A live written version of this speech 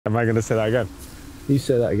Am I going to say that again? You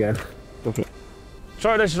say that again. Okay.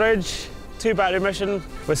 Trotternish Ridge, 2 battery mission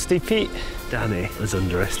with Steve Peat. Danny has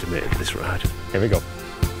underestimated this ride. Here we go.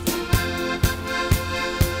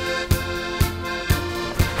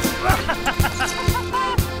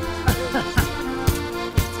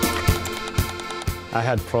 I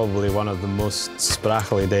had probably one of the most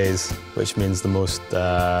sprackly days, which means the most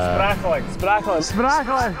Sprackling.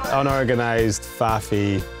 unorganised,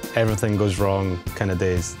 faffy, everything goes wrong kind of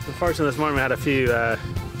days. Unfortunately, this morning we had a few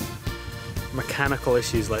mechanical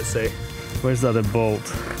issues, let's say. Where's the other bolt?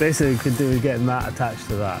 Basically, we could do with getting that attached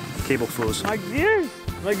to that. Cable froze. My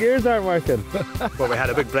gears aren't working. Well, we had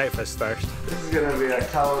a big breakfast first. This is gonna be a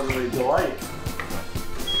culinary delight.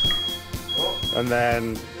 And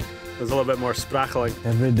then there's a little bit more sprackling.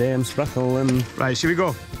 Every day I'm sprackling. Right, should we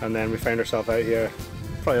go? And then we found ourselves out here,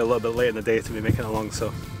 probably a little bit late in the day to be making it along,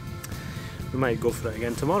 so we might go for it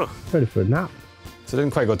again tomorrow. Ready for a nap. So it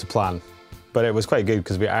didn't quite go to plan, but it was quite good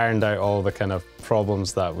because we ironed out all the kind of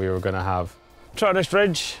problems that we were going to have. Trotternish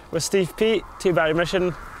Ridge with Steve Peat, 2 battery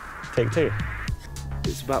mission, take 2.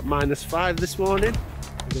 It's about -5 this morning.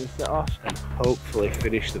 We're going to set off and hopefully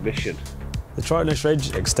finish the mission. The Trotternish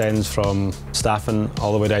Ridge extends from Staffen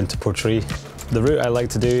all the way down to Portree. The route I like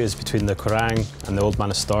to do is between the Quiraing and the Old Man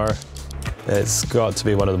of Storr. It's got to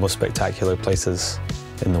be one of the most spectacular places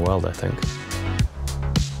in the world, I think.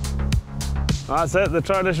 That's it, the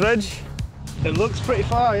Trotternish Ridge. It looks pretty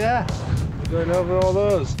far, yeah. We're going over all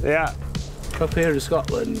those. Yeah. Up here in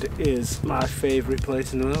Scotland is my favourite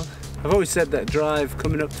place in the world. I've always said that drive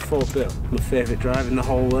coming up to Fort Bill, my favourite drive in the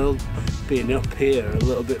whole world. Being up here a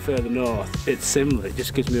little bit further north, it's similar, it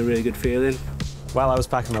just gives me a really good feeling. While I was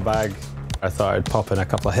packing my bag, I thought I'd pop in a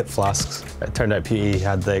couple of hip flasks. It turned out PE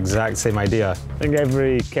had the exact same idea. I think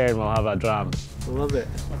every cairn will have a dram. I love it.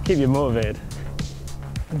 Keep you motivated.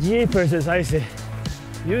 Jeepers, it's icy.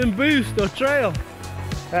 You in boost or trail?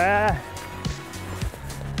 I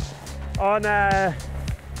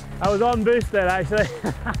was on boost there, actually.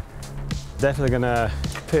 Definitely gonna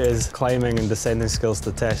put his climbing and descending skills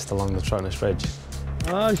to test along the Trotternish Ridge.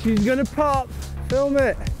 Oh, she's gonna pop. Film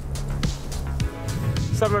it.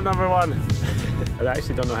 Summit number 1. I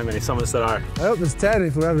actually don't know how many summits there are. I hope there's 10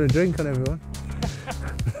 if we're having a drink on everyone.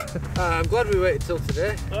 I'm glad we waited till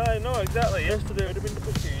today. I know, exactly. Yesterday would have been a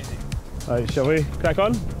bit too easy. Right, shall we crack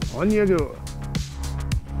on? On you go.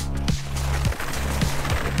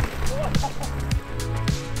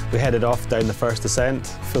 We headed off down the first descent,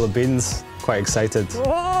 full of beans, quite excited.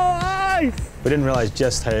 Oh, ice! We didn't realise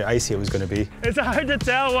just how icy it was going to be. It's hard to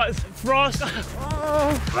tell what's frost.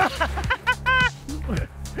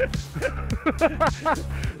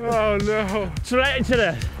 Oh no.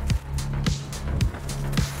 Treacherous.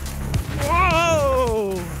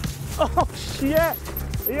 Whoa! Oh shit!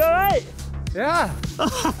 Are you alright? Yeah.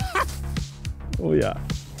 Oh yeah.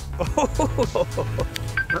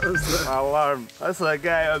 That was the alarm. That's the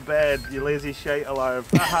guy out of bed, you lazy shite alarm.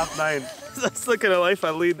 At 9:30. That's the kind of life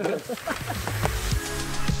I lead. At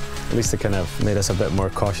least it kind of made us a bit more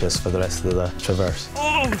cautious for the rest of the traverse.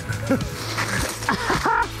 Oh!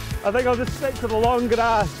 I think I'll just stick to the long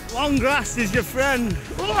grass. Long grass is your friend.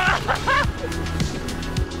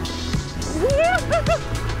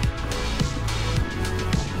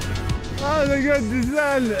 Oh, the good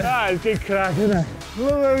descent. Ah, it's good crack, isn't it?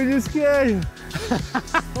 Look where we just came.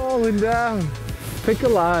 Falling down. Pick a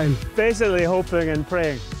line. Basically hoping and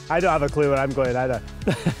praying. I don't have a clue where I'm going either.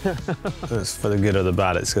 It's for the good or the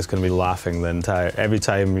bad, it's just going to be laughing the entire... Every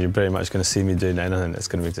time you're pretty much going to see me doing anything, it's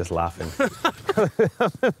going to be just laughing.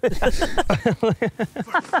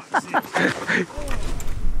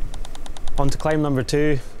 On to climb number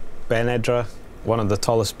 2, Ben Edra, one of the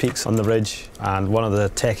tallest peaks on the ridge and one of the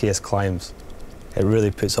techiest climbs. It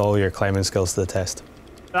really puts all your climbing skills to the test.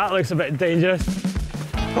 That looks a bit dangerous.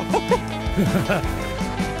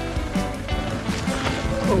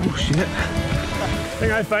 Oh shit. The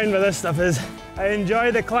thing I find with this stuff is I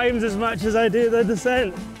enjoy the climbs as much as I do the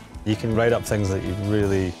descent. You can ride up things that you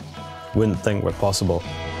really wouldn't think were possible.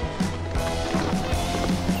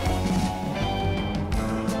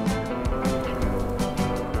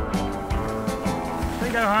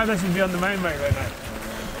 Think how hard this would be on the mountain bike right now.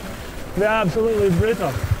 They're absolutely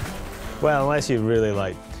brutal. Well, unless you really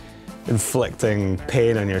like inflicting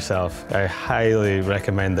pain on yourself, I highly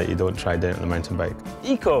recommend that you don't try doing it on the mountain bike.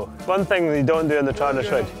 Eco, one thing that you don't do on the Trotternish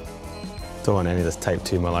Ridge. Don't want any of this type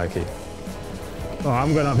 2 malarkey. Oh,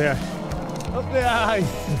 I'm going up here. Up the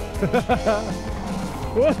ice.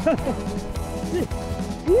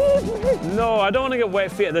 No, I don't want to get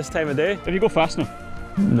wet feet at this time of day. If you go fast enough.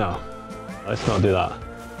 No, let's not do that.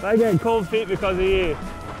 I get cold feet because of you.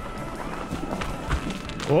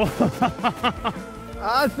 Oh.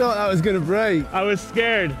 I thought that was going to break. I was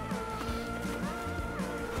scared.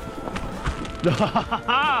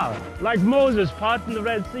 Like Moses parting the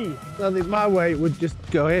Red Sea. I think my weight would just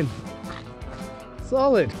go in.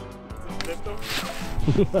 Solid.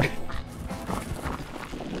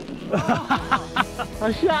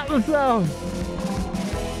 I shot myself.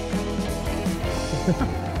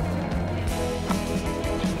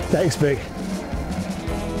 Textbook.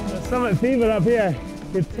 There's summit fever up here.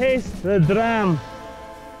 You taste the dram.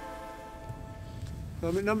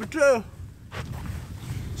 Summit number 2.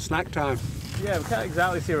 Snack time. Yeah, we can't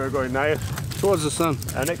exactly see where we're going now. Towards the sun.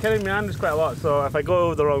 And it kind of meanders quite a lot, so if I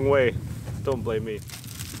go the wrong way, don't blame me.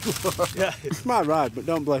 Yeah. It's my ride, but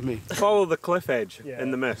don't blame me. Follow the cliff edge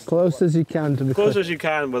in the mist. Close as you can to the Close as you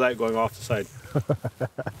can without going off the side.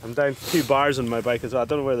 I'm down to 2 bars on my bike as well. I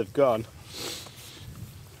don't know where they've gone.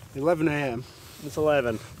 11 AM. It's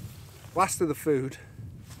 11. Last of the food.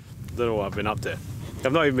 Don't know what I've been up to.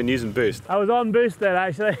 I've not even been using boost. I was on boost there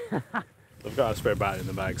actually. I've got a spare battery in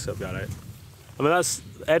the bag, so it'll be alright. I mean,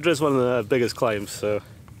 Edra's one of the biggest climbs, so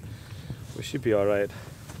we should be alright.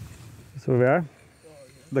 So we are.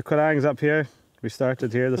 The Quiraing's up here. We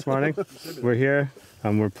started here this morning. We're here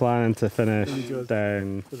and we're planning to finish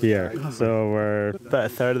down here. So we're about a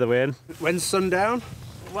third of the way in. When's sundown?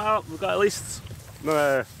 Well, we've got at least,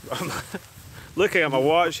 I'm looking at my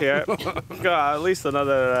watch here, we've got at least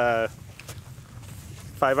another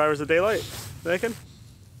 5 hours of daylight, I reckon.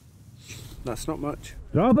 That's not much.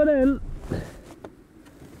 Drop it in.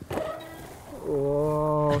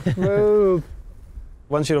 Oh, smooth.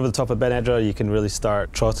 Once you're over the top of Ben Edra, you can really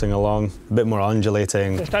start trotting along, a bit more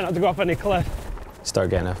undulating. Just try not to go off any cliff. Start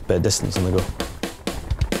getting a bit of distance on the go.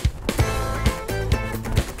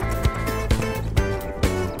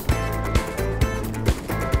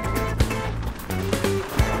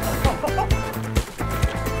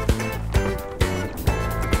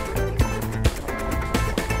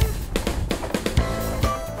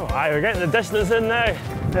 Oh, aye, we're getting the distance in now.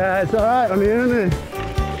 Yeah, it's alright on here, isn't it?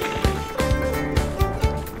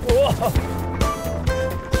 Whoa.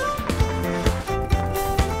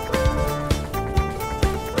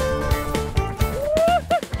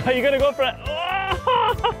 Are you gonna go for it?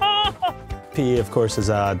 PE, of course, is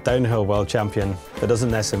a downhill world champion, but doesn't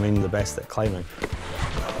necessarily mean the best at climbing.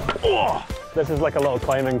 This is like a little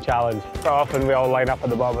climbing challenge. Quite often we all line up at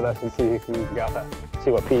the bottom of this and see who can get up it.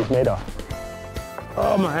 See what PE's made of.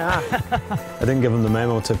 Oh my god. I didn't give him the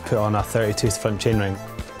memo to put on a 30-tooth front chainring.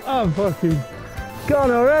 I'm fucking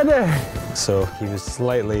gone already. So he was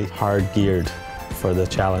slightly hard geared for the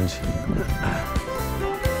challenge.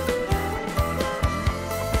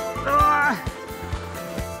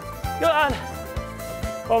 Go on!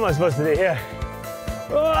 What am I supposed to do here?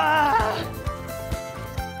 Go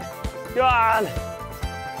on!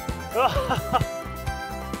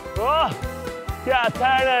 Oh! Yeah,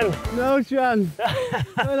 turning! No chance.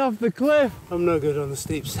 Went off the cliff. I'm no good on the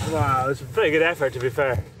steeps. Wow, it's a pretty good effort, to be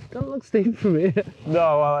fair. Don't look steep from here.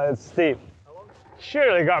 No, well, it's steep.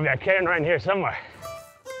 Surely got to be a cairn around here somewhere.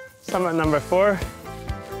 Summit number 4.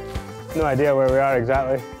 No idea where we are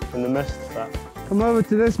exactly in the mist, but Come over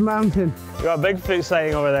to this mountain. we got a Bigfoot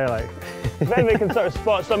sighting over there, like. Then we can sort of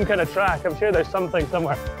spot some kind of track. I'm sure there's something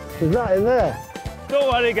somewhere. Is that in there?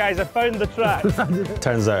 Don't worry, guys, I found the track.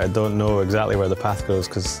 Turns out I don't know exactly where the path goes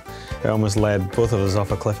because it almost led both of us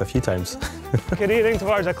off a cliff a few times. Careering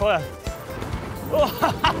towards a cliff.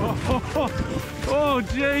 Oh,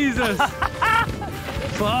 Jesus.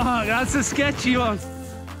 Fuck, that's a sketchy one.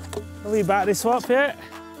 A wee battery swap here.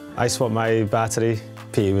 I swapped my battery.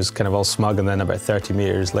 Pete was kind of all smug, and then about 30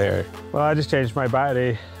 metres later. Well, I just changed my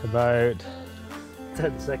battery about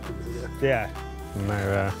 10 seconds ago. yeah. And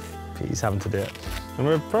now Pete's having to do it. And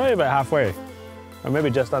we're probably about halfway, or maybe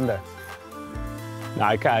just under. No,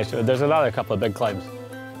 I can't actually. There's another couple of big climbs.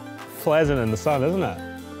 Pleasant in the sun, isn't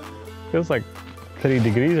it? Feels like 3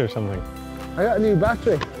 degrees or something. I got a new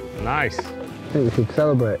battery. Nice. I think we should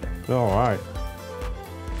celebrate. All right.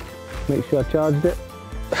 Make sure I charged it.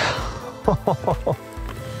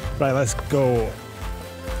 Right, let's go.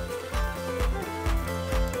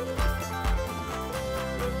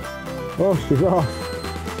 Oh, she's off.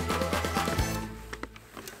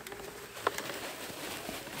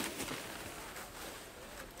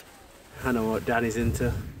 I know what Danny's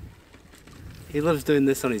into. He loves doing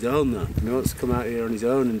this on his own though. He wants to come out here on his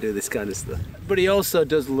own and do this kind of stuff. But he also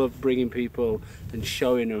does love bringing people and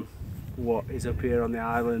showing them what is up here on the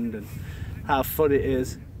island and how fun it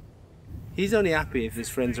is. He's only happy if his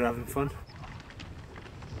friends are having fun.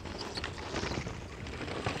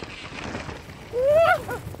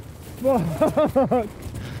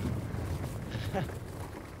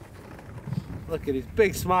 Look at his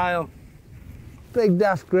big smile. Big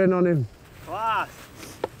daft grin on him. Class.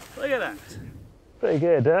 Look at that. Pretty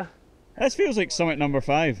good, huh? This feels like summit number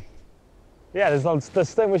 5. Yeah, there's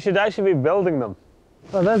this thing. We should actually be building them.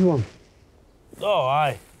 Oh, there's one. Oh,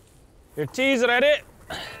 aye. Your tea's ready.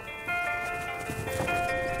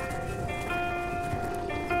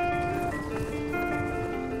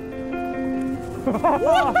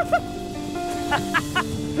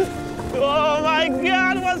 Oh my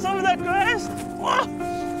God, what's over the crest?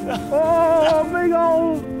 Oh, big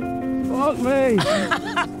old... Fuck me.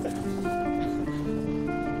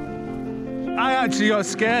 I actually got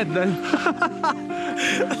scared then.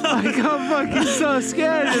 I got fucking so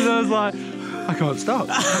scared and I was like, I can't stop.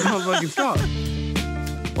 I can't fucking stop.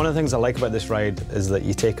 One of the things I like about this ride is that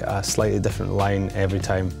you take a slightly different line every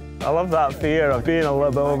time. I love that fear of being a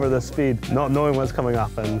little bit over the speed, not knowing what's coming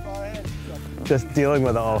up and just dealing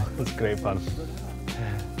with it all. It's great fun.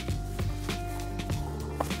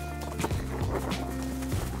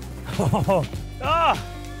 Oh,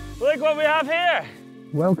 look what we have here.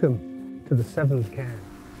 Welcome to the 7th cairn.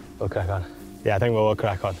 We'll crack on. Yeah, I think we'll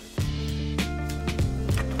crack on.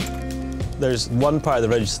 There's one part of the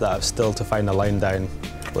ridge that I've still to find a line down,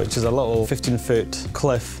 which is a little 15-foot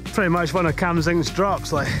cliff. Pretty much one of Cam Zink's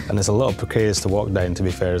drops, like. And it's a little precarious to walk down, to be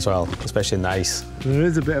fair, as well, especially in the ice. There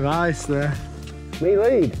is a bit of ice there. Me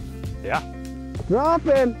lead. Yeah.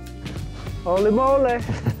 Dropping. Holy moly.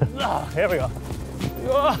 Oh, here we go.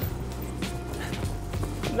 Oh.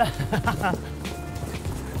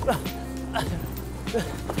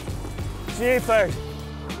 Jeepers.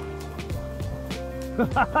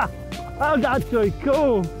 That was actually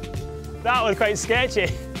cool. That was quite sketchy.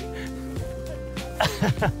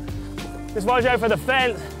 Just watch out for the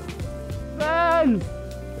fence. Fence!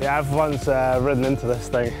 Yeah, I've once ridden into this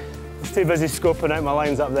thing. I was too busy scoping out my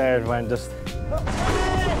lines up there and went just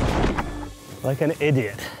like an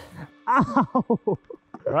idiot. Ow!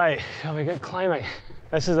 Right, shall we get climbing?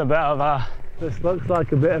 This is a bit of a... This looks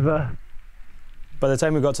like a bit of a... By the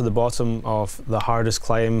time we got to the bottom of the hardest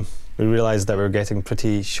climb, we realised that we were getting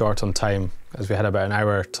pretty short on time, as we had about an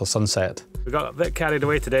hour till sunset. We got a bit carried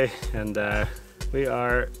away today, and we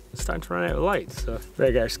are starting to run out of light, so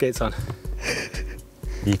better get our skates on.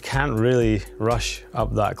 You can't really rush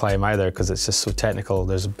up that climb either, because it's just so technical.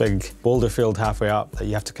 There's a big boulder field halfway up that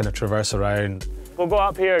you have to kind of traverse around. We'll go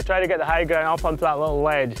up here, try to get the high ground up onto that little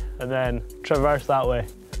ledge, and then traverse that way.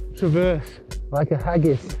 Traverse, like a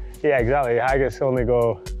haggis. Yeah, exactly. Haggis only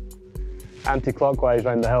go anti-clockwise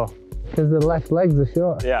round the hill. Because the left legs are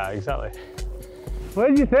short. Yeah, exactly.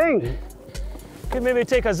 What do you think? Could maybe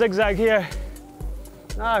take a zigzag here.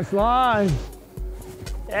 Nice line.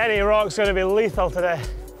 Any rock's going to be lethal today.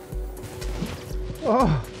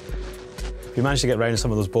 Oh. If you manage to get around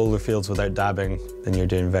some of those boulder fields without dabbing, then you're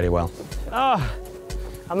doing very well. Oh,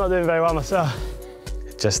 I'm not doing very well myself.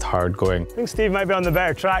 It's just hard going. I think Steve might be on the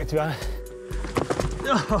better track, to be honest.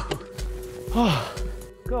 Oh.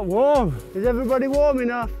 Got warm. Is everybody warm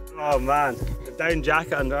enough? Oh man, a down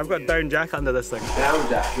jacket under. I've got a down jacket under this thing. Down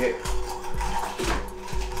jacket.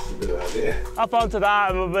 That's a good idea. Up onto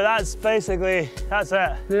that, but that's basically, that's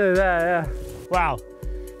it. Nearly there, yeah. Wow,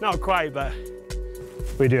 not quite, but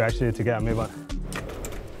we do actually need to get a move on.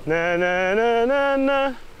 Na na na na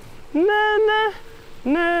na na na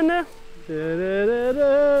na na.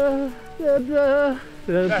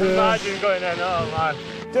 Imagine going in, oh man.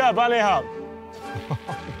 Do a bunny hop.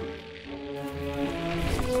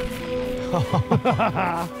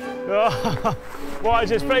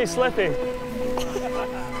 Watch, it's pretty slippy.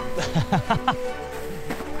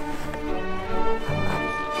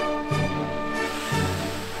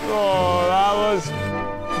 Oh, that was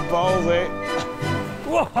ballsy.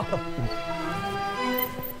 Whoa.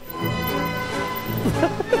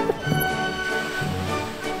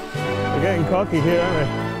 We're getting cocky here, aren't we?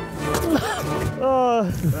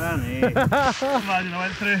 Oh. Danny. Imagine I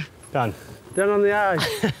went through. Done. Down on the ice.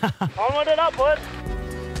 Onward and upward.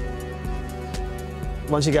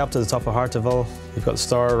 Once you get up to the top of Harteville, you've got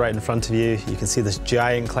Storr right in front of you. You can see this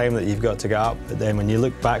giant climb that you've got to get up. But then when you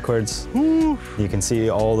look backwards, you can see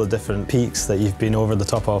all the different peaks that you've been over the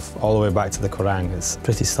top of all the way back to the Quiraing. It's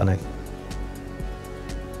pretty stunning.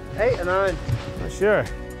 8 or 9? Not sure. I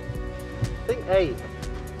think 8.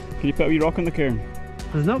 Can you put a wee rock on the cairn?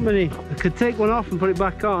 There's not many. I could take one off and put it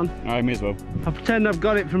back on. I may as well. I'll pretend I've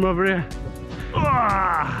got it from over here.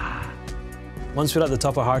 Once we're at the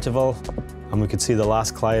top of Harteville and we could see the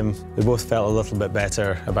last climb, we both felt a little bit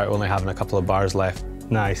better about only having a couple of bars left.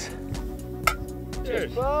 Nice.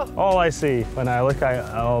 Cheers. All I see when I look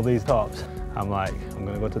at all these tops, I'm like, I'm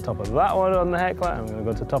going to go to the top of that one on the heckler, I'm going to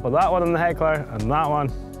go to the top of that one on the heckler, and that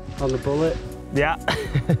one. On the bullet. Yeah.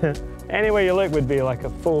 Any way you look would be like a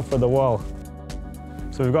fool for the wall.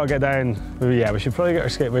 So we've got to get down. Yeah, we should probably get our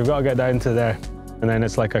skate. We've got to get down to there. And then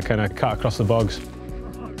it's like a kind of cut across the bogs.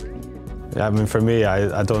 Yeah, I mean, for me,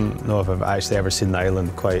 I don't know if I've actually ever seen the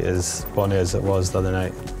island quite as bonny as it was the other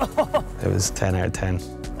night. It was 10 out of 10.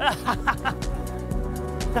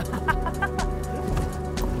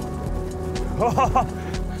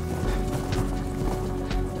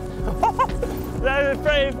 That is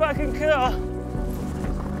pretty fucking cool.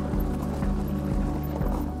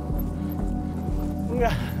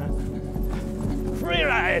 Free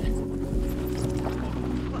ride.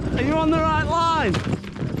 Are you on the right line?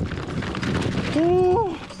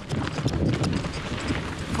 Ooh.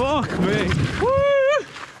 Fuck me. Woo.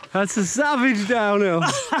 That's a savage downhill.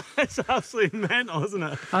 It's absolutely mental, isn't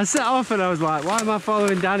it? I set off and I was like, why am I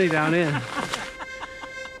following Danny down here?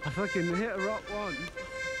 I fucking hit a rock once.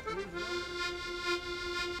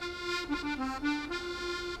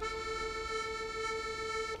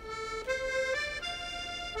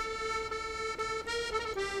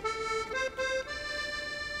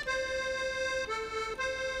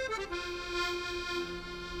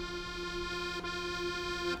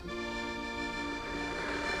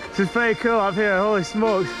 This is pretty cool up here, holy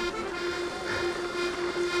smokes.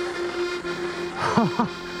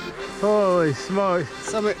 Holy smokes.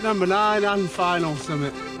 Summit number 9 and final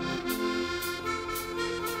summit.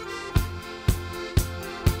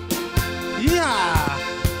 Yeah!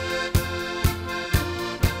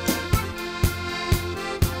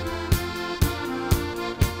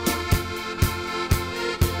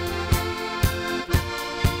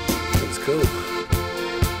 That's cool.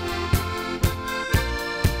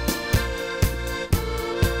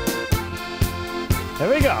 There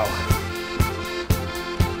we go.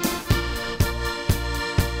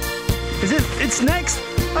 Is it? It's next.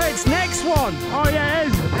 Oh, it's next one. Oh yeah, it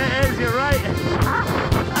is. It is, you're right.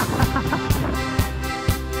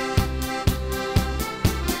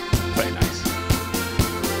 Very nice.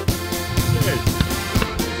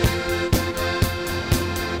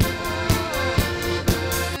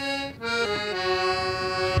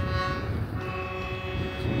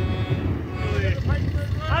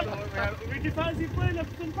 Would you fancy playing up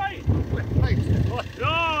some fight?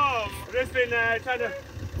 No! We've just been trying to...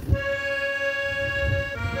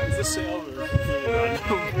 Is this over?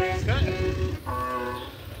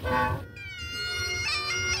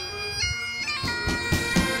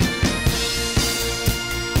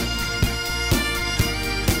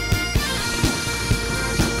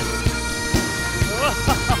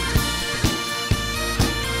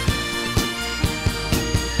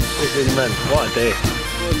 This is mint. What a day.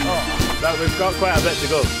 Oh, that we've got quite a bit to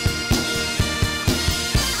go.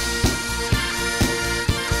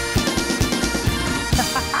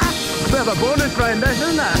 Bit of a bonus round this,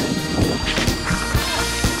 isn't it?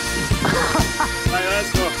 Right,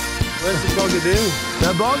 let's go. Where's the Bog of Doom?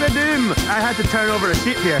 The Bog of Doom! I had to turn over a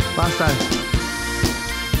sheep here last time.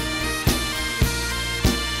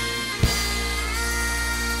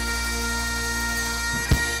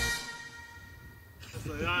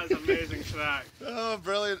 That is amazing track. Oh,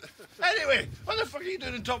 brilliant. Anyway, what the fuck are you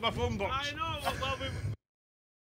doing on top of my phone box? I know, well,